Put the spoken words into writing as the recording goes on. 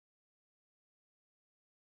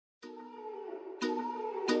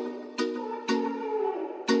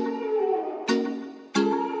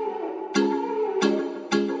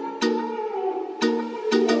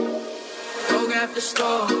at the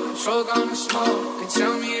store, control gonna smoke. They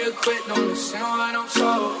tell me to quit, don't listen what I'm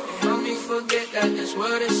told. They help me forget that this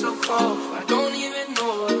world is so cold. I don't even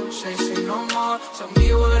know what I'm chasing no more. Tell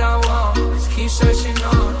me what I want, let's keep searching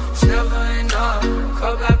on. It's never enough,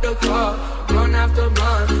 cup after cup, blunt after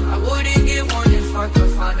blunt. I wouldn't get one if I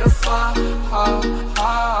could find a far,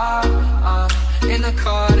 in the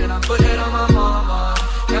car, then I put it on my mama.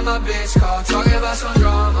 And my bitch call, talking about some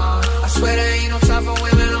drama. I swear there ain't no time for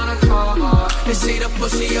women on a coma. It's either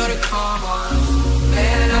pussy or the karma.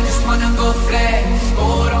 Man, I just wanna go flex,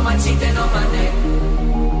 gold on my teeth and on my neck.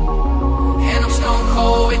 And I'm stone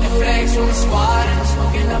cold with the flex from the squad, and I'm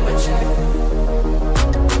smoking up a check.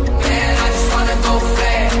 Man, I just wanna go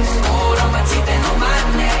flex, gold on my teeth and on my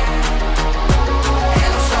neck.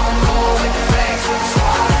 And I'm stone cold with the flex from the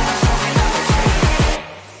squad, and I'm smoking up a check.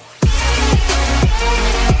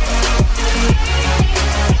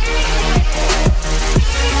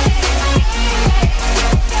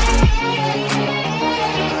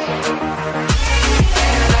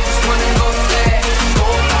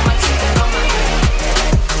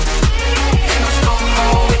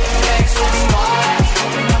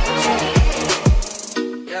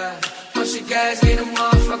 Get a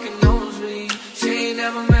motherfucking nosebleed. She ain't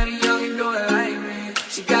never met a young do it like me.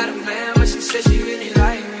 She got a man, but she said she really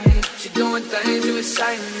like me. She doing things to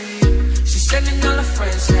excite me. She sending all her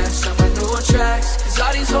friends, have some of new tracks. Cause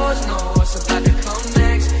all these hoes know what's about to come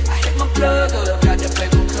next. I hit my plug up, got the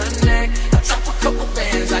paper connect. I drop a couple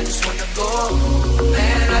bands, I just wanna go.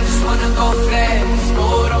 Man, I just wanna go flex.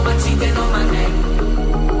 Gold on my teeth and on my neck.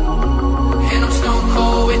 And I'm stone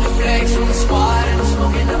cold with the flex from the squad, and I'm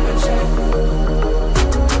smoking up a check.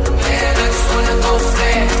 Go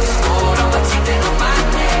flex, gold on my teeth and on my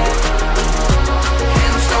neck.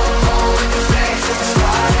 And I'm stone cold with the flex of the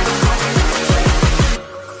squad, and I'm smoking up a check. And I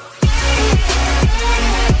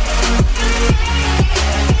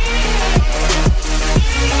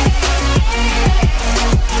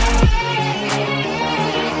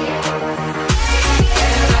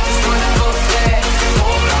just wanna go flex,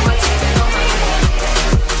 gold on my teeth and on my neck.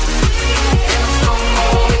 And I'm stone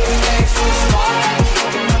cold with the flex of the squad, and I'm smoking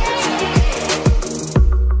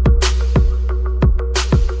up a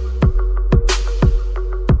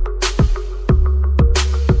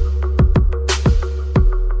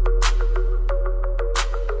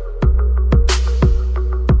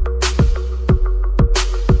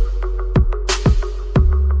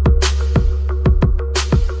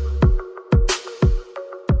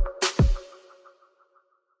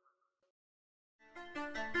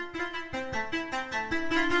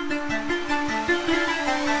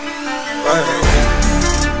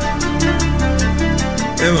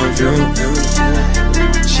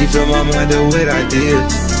She fill my mind up with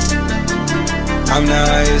ideas. I'm the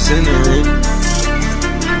highest in the room.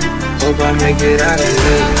 Hope I make it out of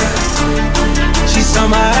here. She saw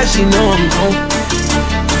my eyes, she know I'm home.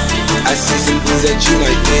 I see some things that you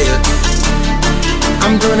like there.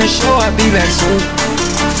 I'm gonna show I'll be back soon.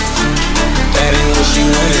 That ain't what she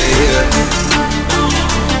wanna hear.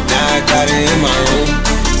 Now I got it in my room.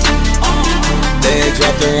 They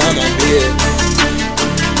dropped around my bed.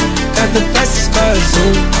 Got the fastest car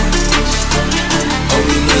Zoom. Hope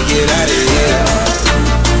we make it out of here.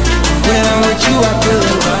 When I'm with you, I feel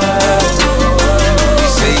alive. You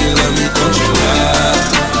say you love me, don't you lie?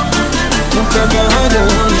 Don't grab my heart, don't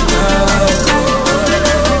wanna die.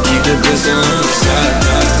 Keep the pistol on the side.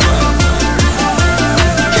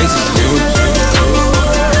 Case is new.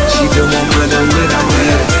 She feel my mind up with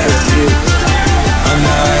ideas. I'm the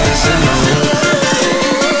highest in the room.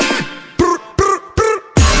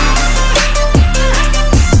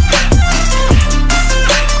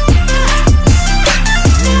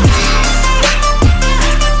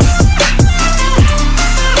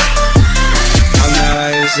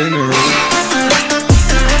 In the room.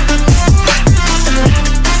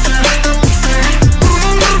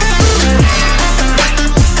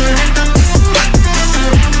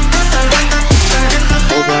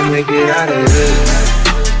 Hope I make it out of here.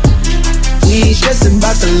 We ain't stressing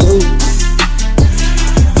about the loot.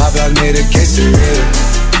 My block made a case of real.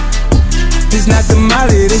 It's not the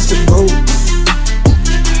molly, it's the boat.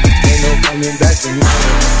 Ain't no coming back from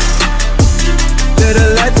here. Live a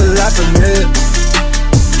life a lot familiar.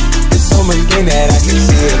 So much game that I can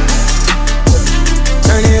see it.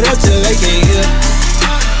 Turn it up till they can't hear.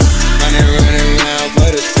 Running around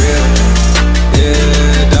for the thrill.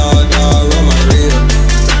 Yeah, dog, on my reel.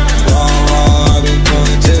 Raw, I've been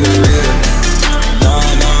going to the real. Nah,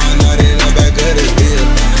 nothing up back of the bill.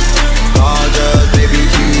 All drugs, baby,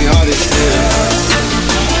 keep me hard as steel.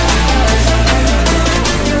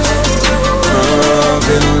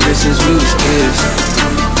 Been on this since we was kids.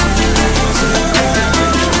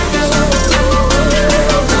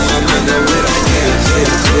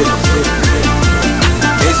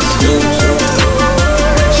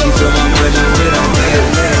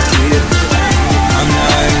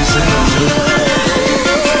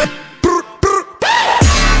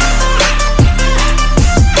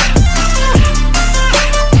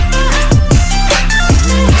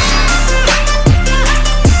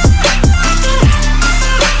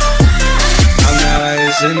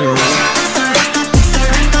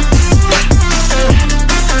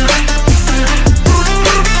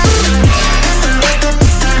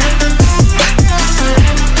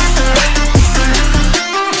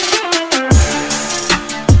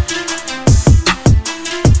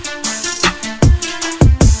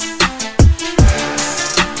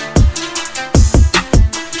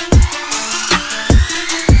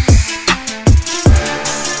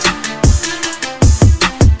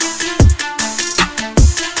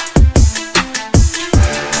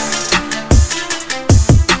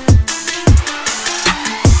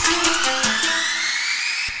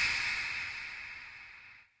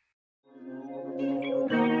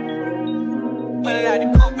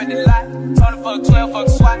 12,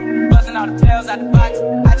 fuck SWAT, buzzing all the tails out the box.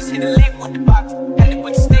 I just hit a lick with the box, had to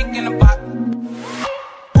put the stick in the box.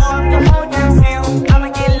 Pour up the whole damn field, I'ma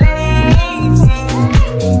get lazy.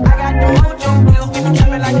 I got the mojo pills, people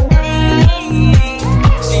trapping like the 80s.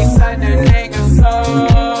 She said the nigga so,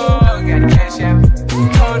 got the cash out.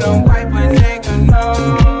 Told him wipe a nigga no,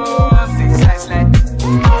 6 slash slash.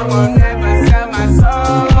 I will never sell my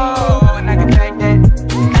soul, and I can take that.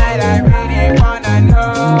 And I really wanna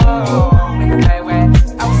know, when you play with,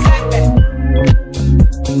 I was like that.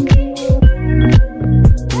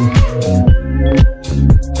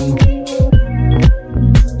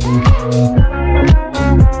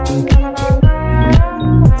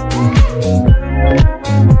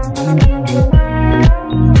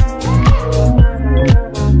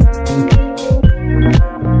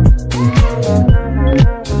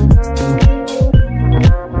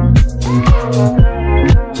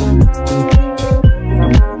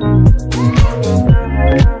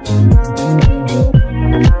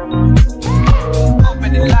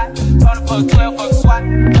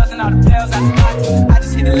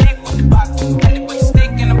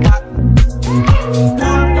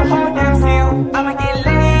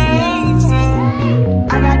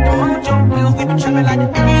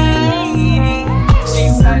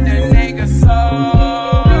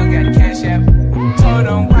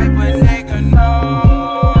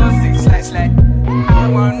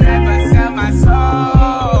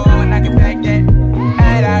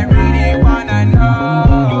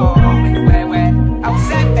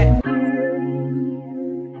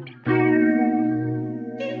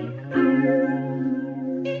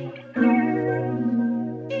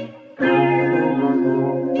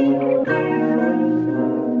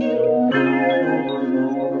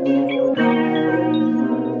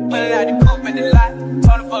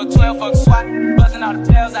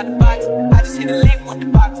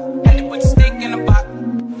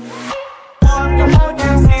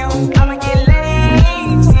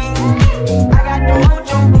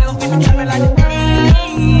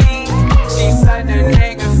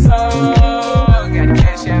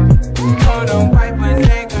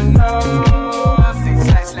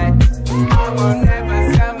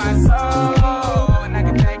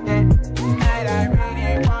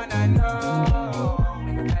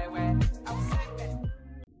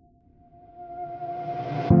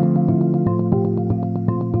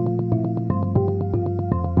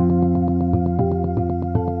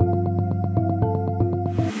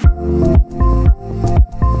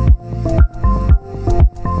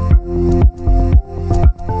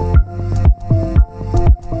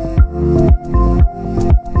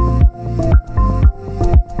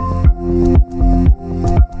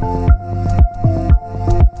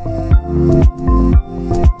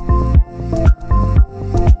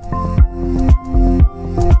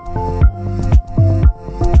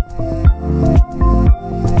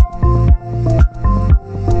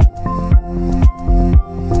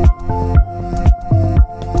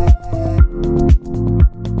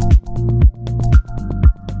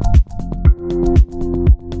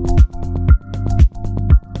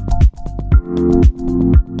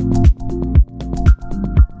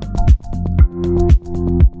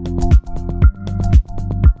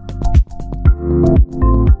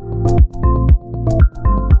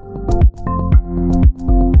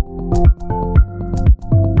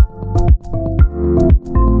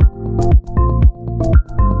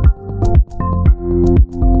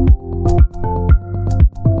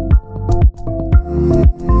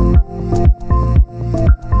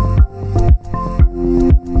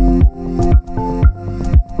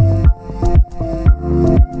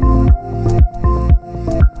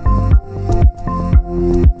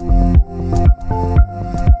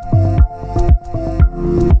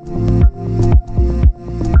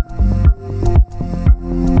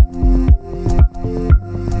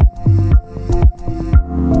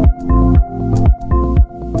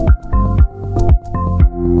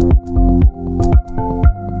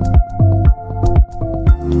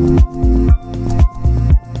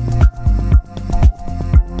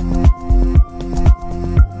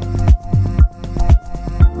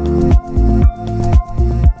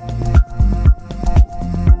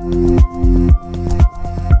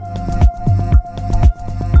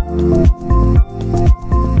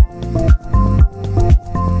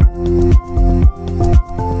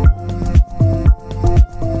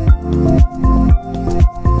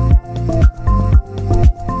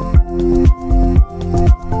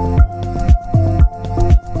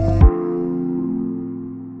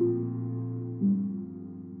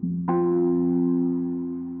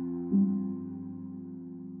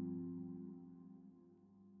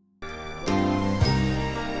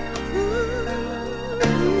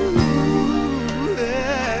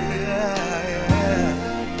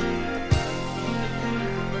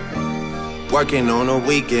 Working on the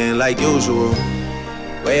weekend like usual.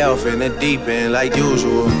 Way off in the deep end like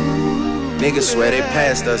usual. Niggas swear they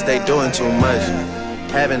passed us, they doing too much.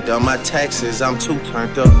 Haven't done my taxes, I'm too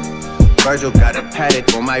turned up. Virgil got a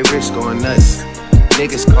paddock on my wrist going nuts.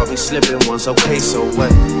 Niggas caught me slipping once, okay, so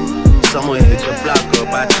what? Someone hit the block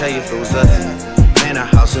up, I tell you if it was us. Man, a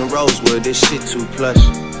house in Rosewood, this shit too plush.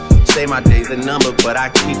 Say my day's a number, but I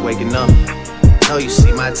keep waking up. Know you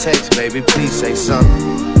see my text, baby, please say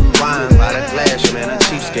something. Wine by the glass, man, a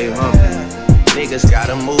cheapskate, huh? Niggas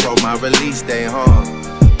gotta move on my release day, huh?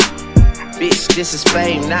 Bitch, this is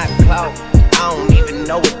fame, not clout. I don't even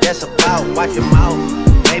know what that's about, watch your mouth.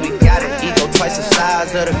 Baby got an ego twice the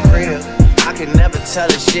size of the crib. I can never tell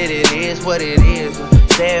a shit, it is what it is.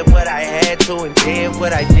 Said what I had to and did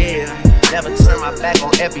what I did. Never turn my back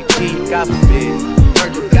on FBG, God forbid.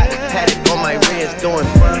 Virgil got the paddock on my wrist, doing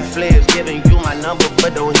front flips. Giving you my number,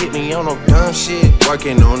 but don't hit me on no dumb shit.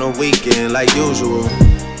 Working on the weekend like usual.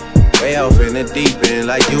 Way off in the deep end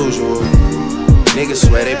like usual. Niggas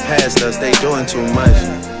swear they passed us, they doing too much.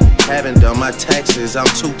 Haven't done my taxes, I'm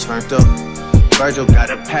too turned up. Virgil got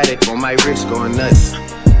a paddock on my wrist going nuts.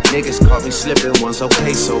 Niggas caught me slipping once,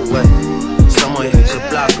 okay, so what? Someone hit the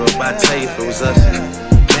block up, I tell you if it was us.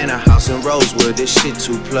 Man, a house in Rosewood, this shit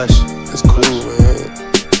too plush. It's cool, man.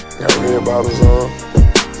 Got red bottles on.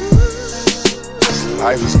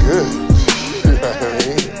 Life is good. You know what I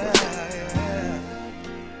mean?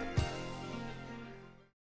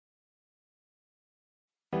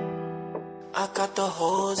 I got the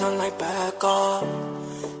hoes on like back off.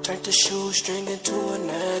 Turned the shoestring into a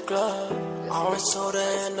necklace. Orange soda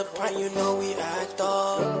and the pint, you know we act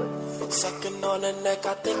off. Sucking on the neck,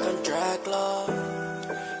 I think I'm Dracula.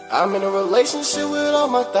 I'm in a relationship with all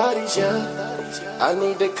my thotties, yeah. I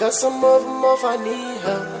need to cut some of them off, I need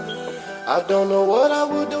help. I don't know what I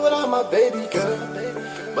would do without my baby girl,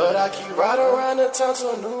 but I keep riding around the town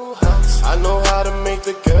to a new house. I know how to make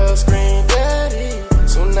the girl scream, daddy.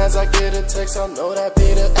 Soon as I get a text, I'll know that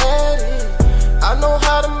be the Addy. I know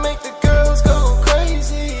how to make the girls go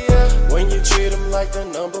crazy, yeah. When you treat them like the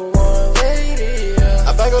 #1 lady, yeah.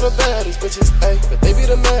 I back all the baddest bitches, ayy, but they be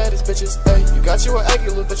the maddest bitches, ayy. You got you an Aggie,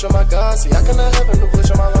 little bitch, oh my God. See, I cannot have a new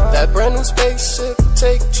glitch on my line. That brand new spaceship,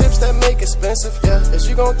 take trips that make expensive, yeah. Is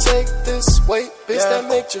you gon' take this weight, bitch, that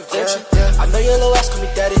make you venture, yeah. I know your little ass call me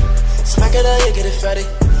daddy. Smack it out, you get it fatty.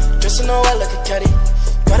 Dressing all white like a caddy.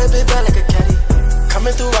 Got a big bag like a caddy.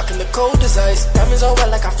 Coming through rockin' the cold as ice. Diamonds all wet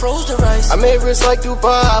like I froze the rice. I made wrists like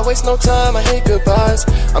Dubai, I waste no time, I hate goodbyes.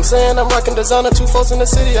 I'm saying I'm rockin' designer, 2 folks in the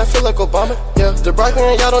city, I feel like Obama, yeah. The broccoli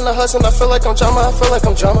and yacht on the Hudson, I feel like I'm drama, I feel like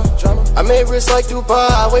I'm drama. I made wrists like Dubai,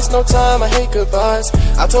 I waste no time, I hate goodbyes.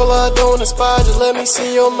 I told her I don't aspire, just let me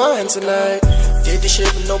see your mind tonight. Did this shit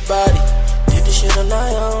with nobody, did this shit on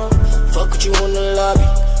my own. Fuck with you in the lobby,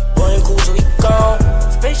 boy ain't cool so he gone.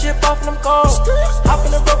 Spaceship off and I'm gone. Hop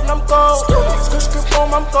in the rope and I'm gone. Script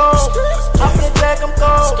home, I'm gone. Hop in the bag, I'm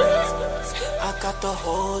gone. I got the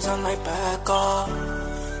hoes on my back off.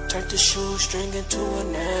 Turned the shoestring into a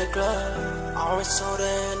necklace. Orange soda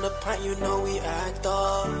and the pint, you know we act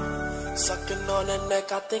off. Sucking on the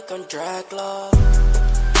neck, I think I'm Dracula.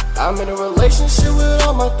 I'm in a relationship with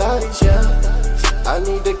all my thotties, yeah. I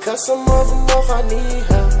need to cut some of them off, I need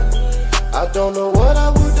help. I don't know what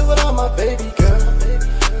I would do without my baby girl,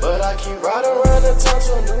 but I keep riding around the town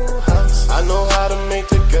to a new house. I know how to make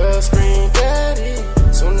the girl scream, daddy.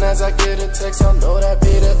 Soon as I get a text, I'll know that be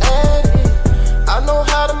the Addy. I know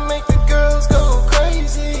how to make the girls go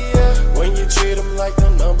crazy, yeah. When you treat them like the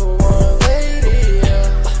 #1 lady, yeah.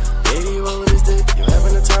 Baby, what is this? You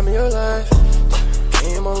having the time of your life.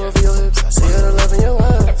 Came all over your lips, I see the love in your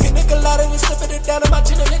eyes. I pina colada and you slipping it down in my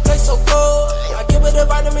chin and it tastes so good. I give her the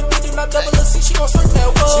vitamin D, do not double the C, she gon' serve that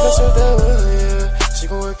wood. She gon' serve that wood, yeah. She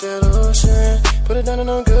gon' work that ocean, put it down and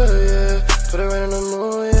on good, yeah. Put it right in the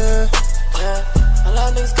mood, yeah. Yeah. A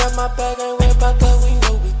lot of niggas got my bag, ain't worried about that, we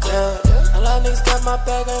know we good. A lot of niggas got my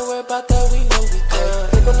bag, ain't worried about that, we know we good.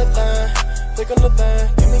 Click on the thing, click on the thing,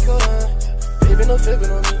 give me cold on. Baby, no fibbing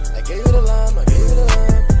on me, I gave you the lime, I gave you the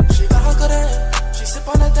lime. She got her good in, she sip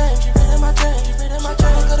on that thing, she reading my drink, she reading my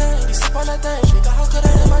drink, good in. She sip on that thing, she got her good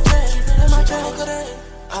in my drink, she reading my drink, good in.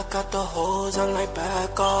 I got the hoes on like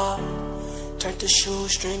back off. Turned the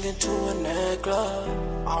shoestring into a necklace.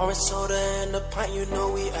 Orange soda and the pint, you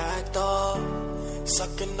know we act off.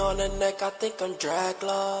 Sucking on the neck, I think I'm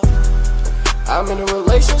Dracula. I'm in a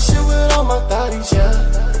relationship with all my thotties,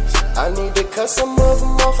 yeah. I need to cut some of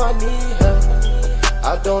them off, I need help.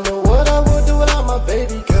 I don't know what I would do without my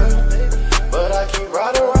baby girl, but I keep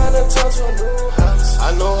riding around the town to a new house.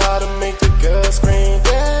 I know how to make the girl scream,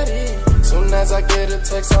 daddy. Soon as I get a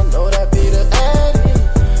text, I'll know that be the Addy.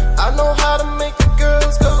 I know how to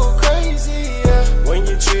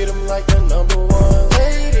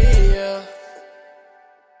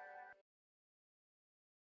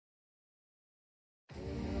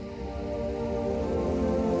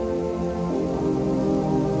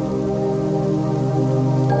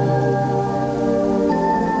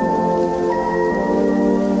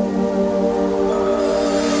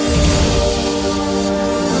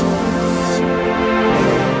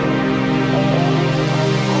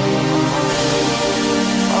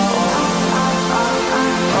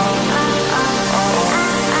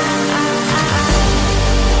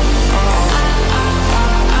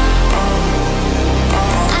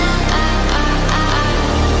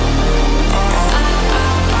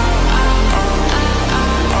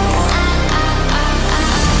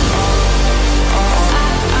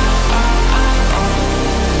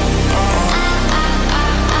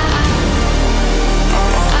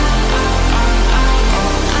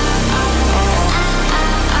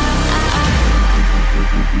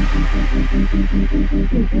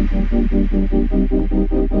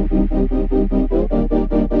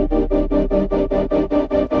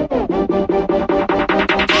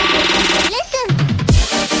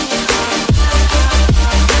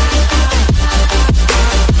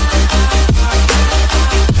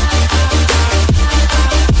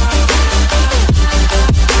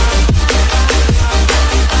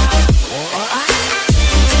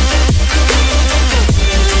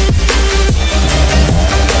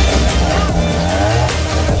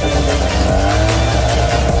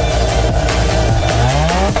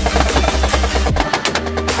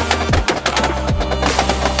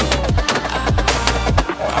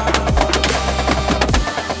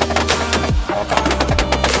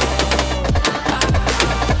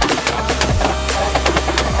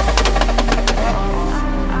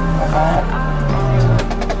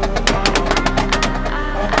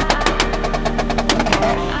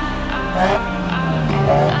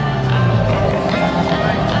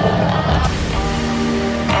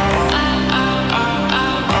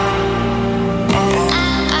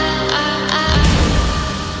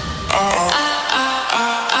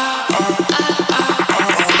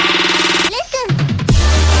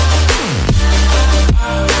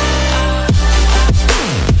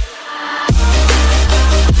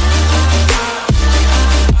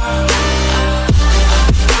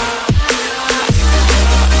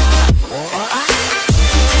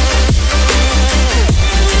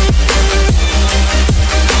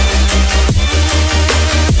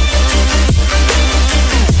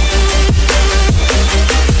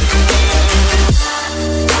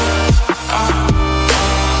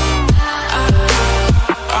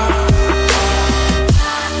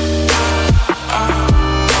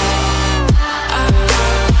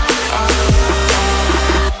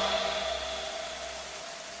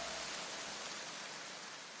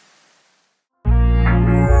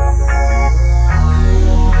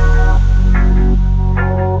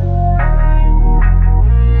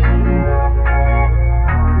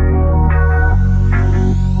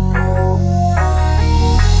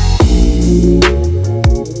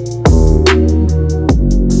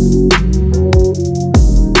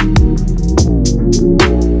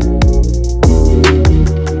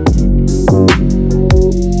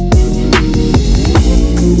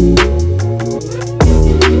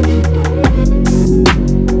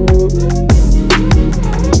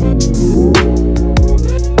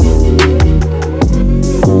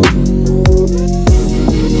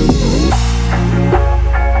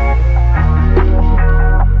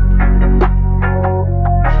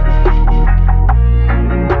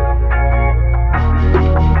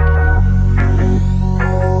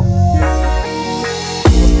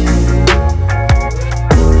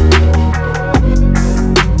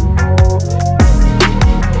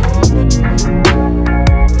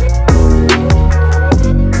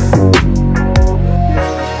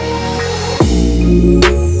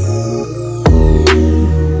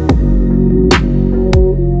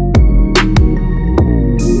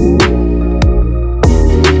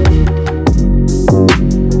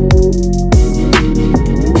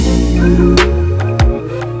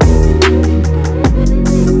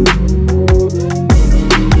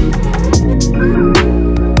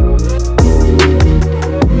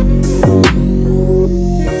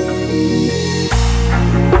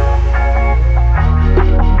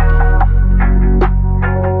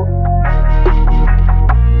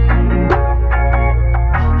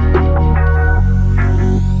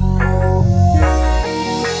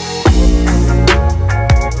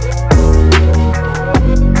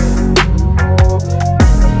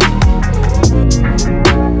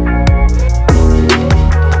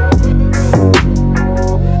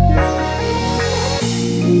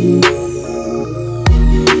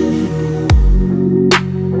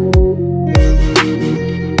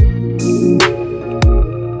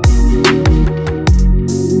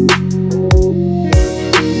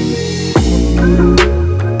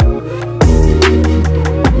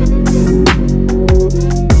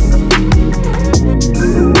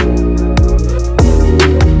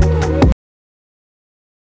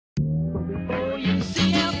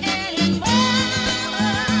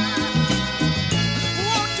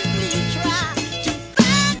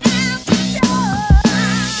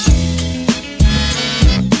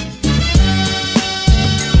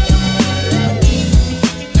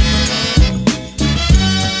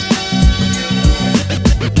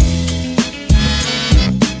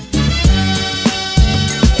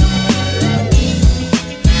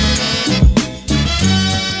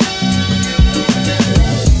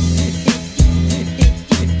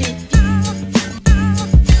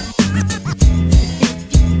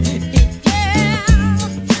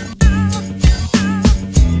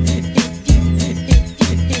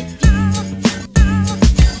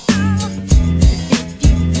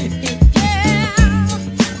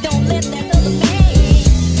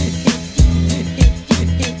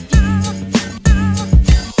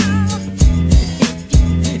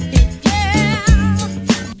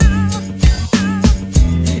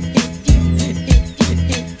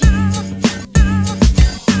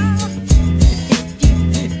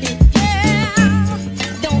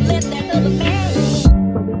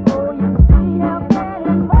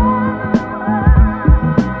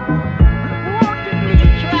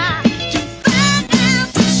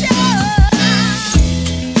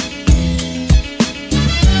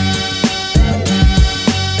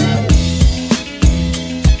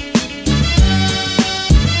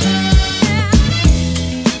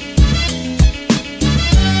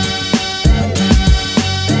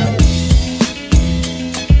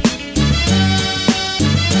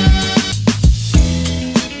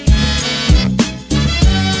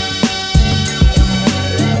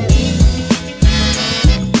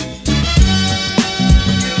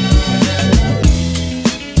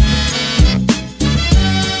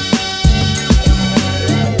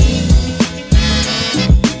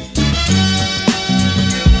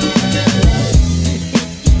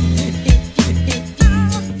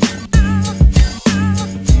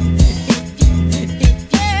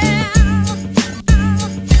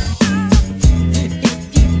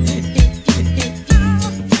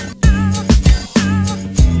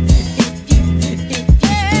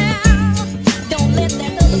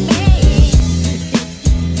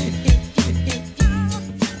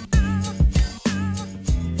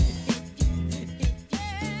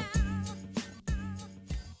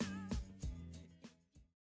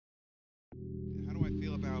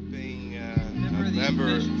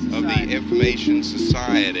member of the Information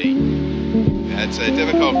Society? That's a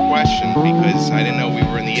difficult question because I didn't know we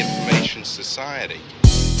were in the Information Society.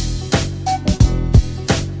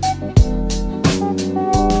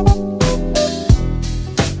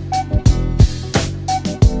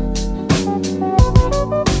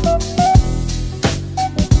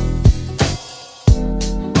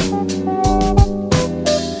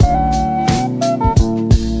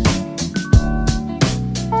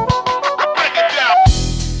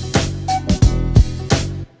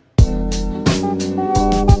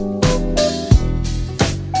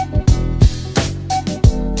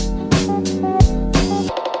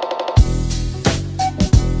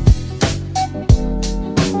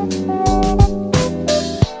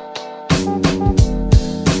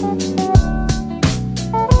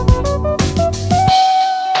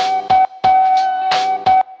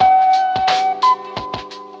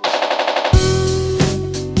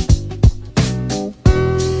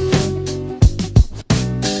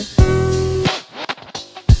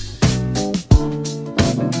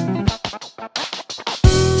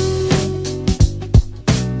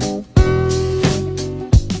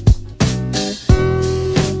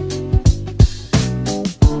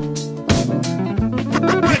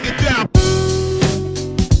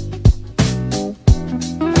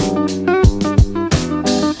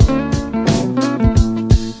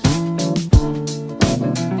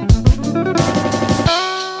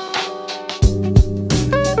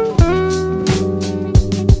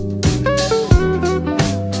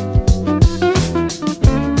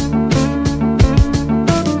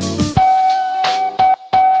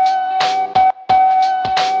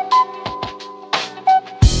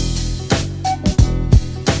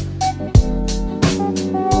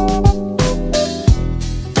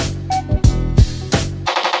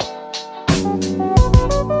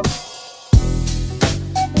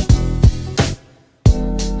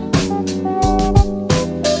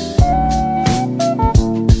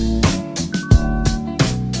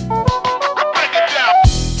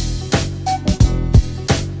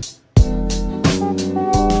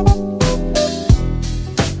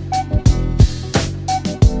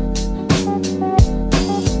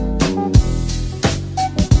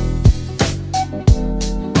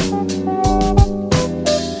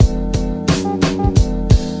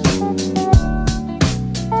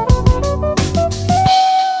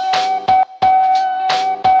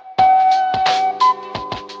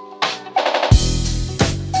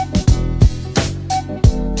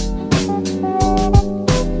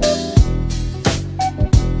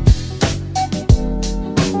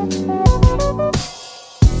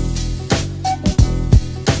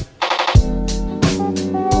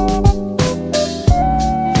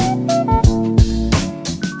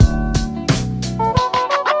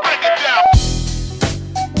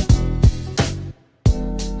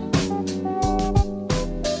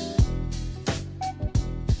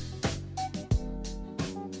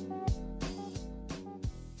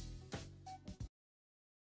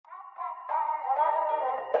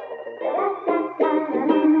 Going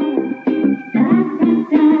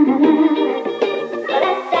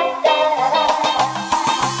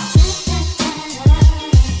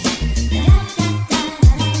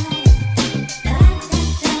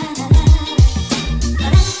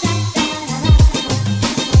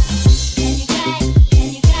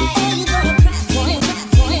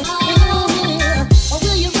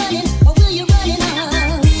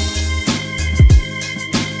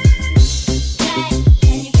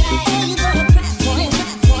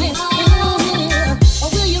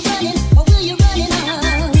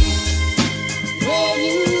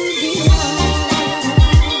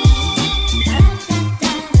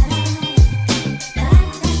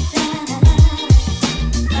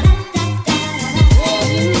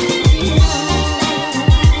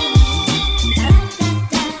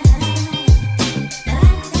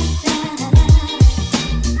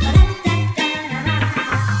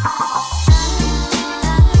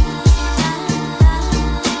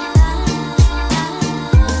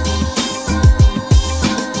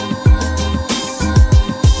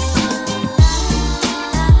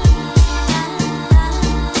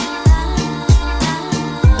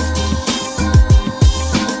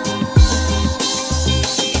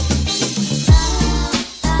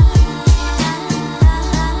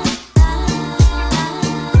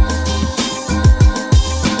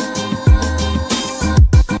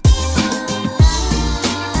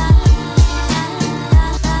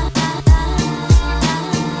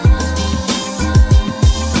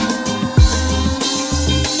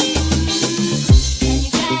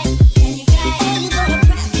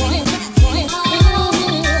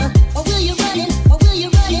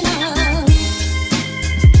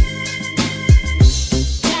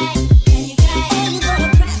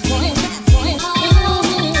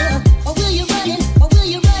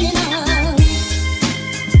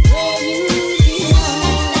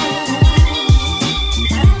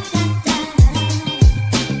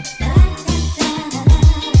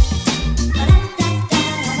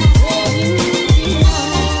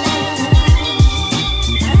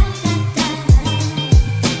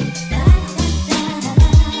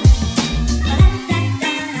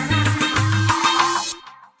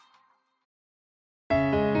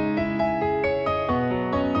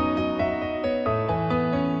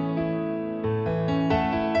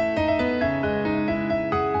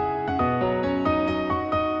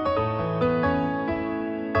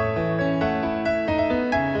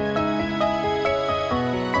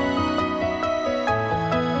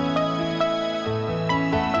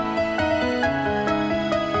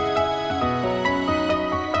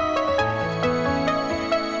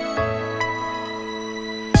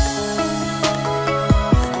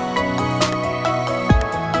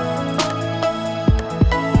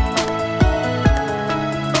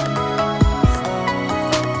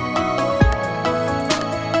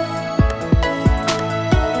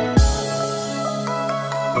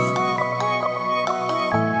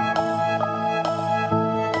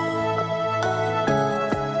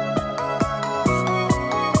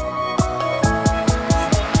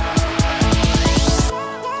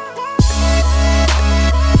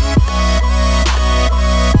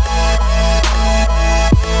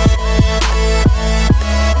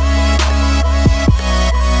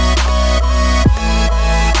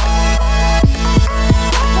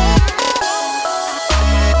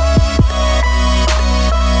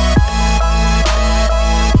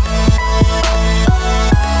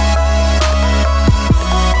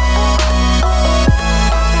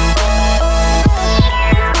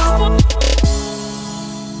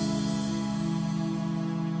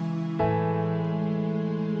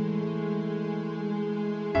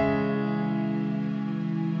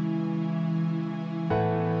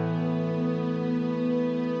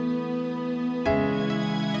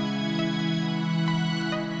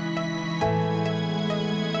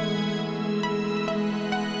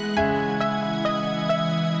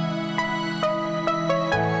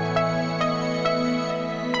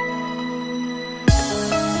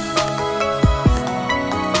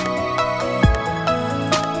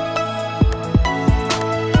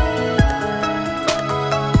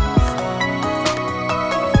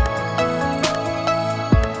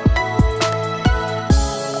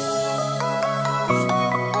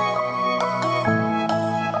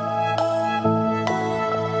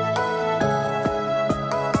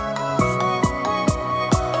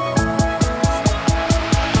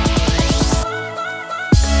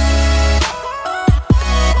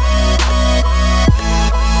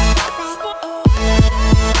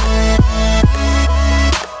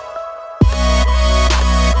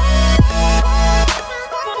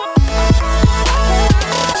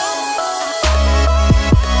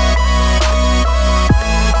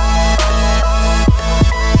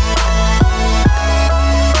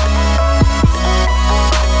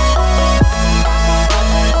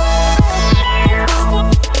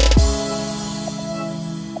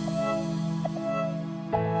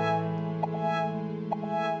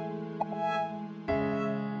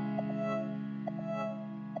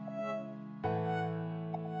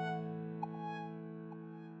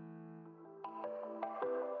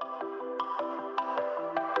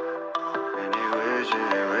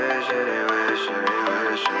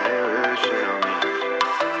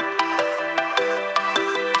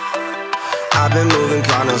I've been moving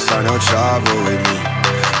calm, don't start no trouble with me.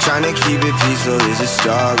 Trying to keep it peaceful is a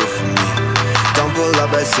struggle for me. Don't pull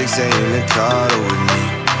up at 6 a.m. to cuddle with me.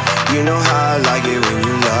 You know how I like it when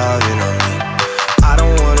you loving on me. I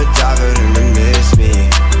don't wanna die for them to miss me.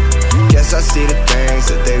 Guess I see the things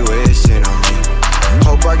that they wishing on me.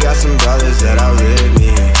 Hope I got some brothers that outlive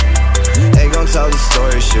me. They gon' tell the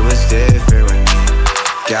story, shit was different with me.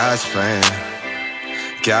 God's plan,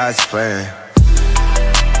 God's plan.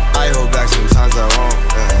 I hold back sometimes I won't,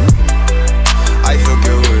 yeah. I feel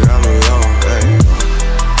good when I'm alone, hey.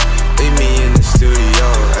 Leave me in the studio,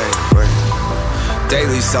 hey, wait.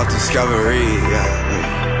 Daily self-discovery, yeah, hey.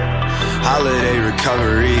 Holiday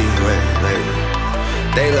recovery, wait.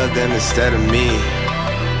 They love them instead of me.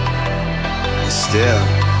 And still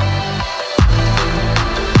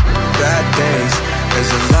bad things, there's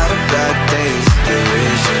a lot of bad things. They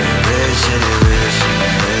wish and they wish and they wish and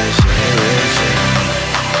they wish and they wish and they wish.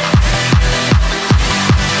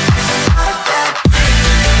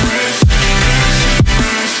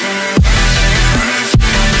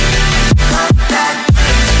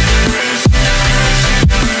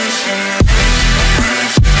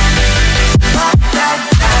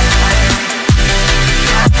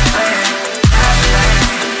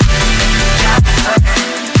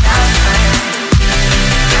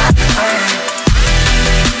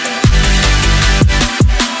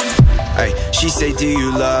 She say, do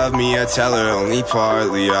you love me? I tell her only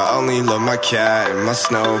partly. I only love my cat and my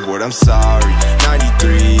snowboard, I'm sorry.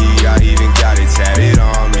 93, I even got it tatted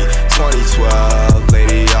on me. 2012,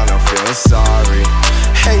 lady, y'all know feeling sorry.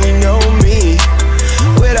 And you know me,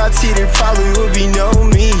 without T there probably would be no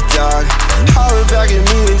me, dog. Holler back at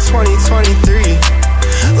me in 2023.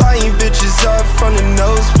 Lighting bitches up from the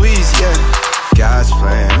nosebleeds, yeah. God's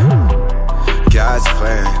plan, God's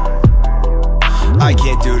plan. I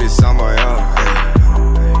can't do this on my own, hey.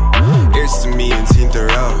 Here's to me and Team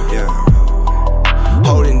Thoreau, yeah.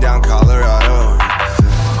 Holding down Colorado,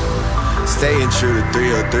 staying true to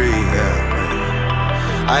 303,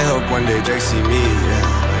 yeah. I hope one day they see me,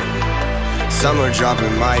 yeah. Summer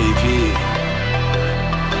dropping my EP,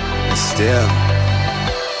 and still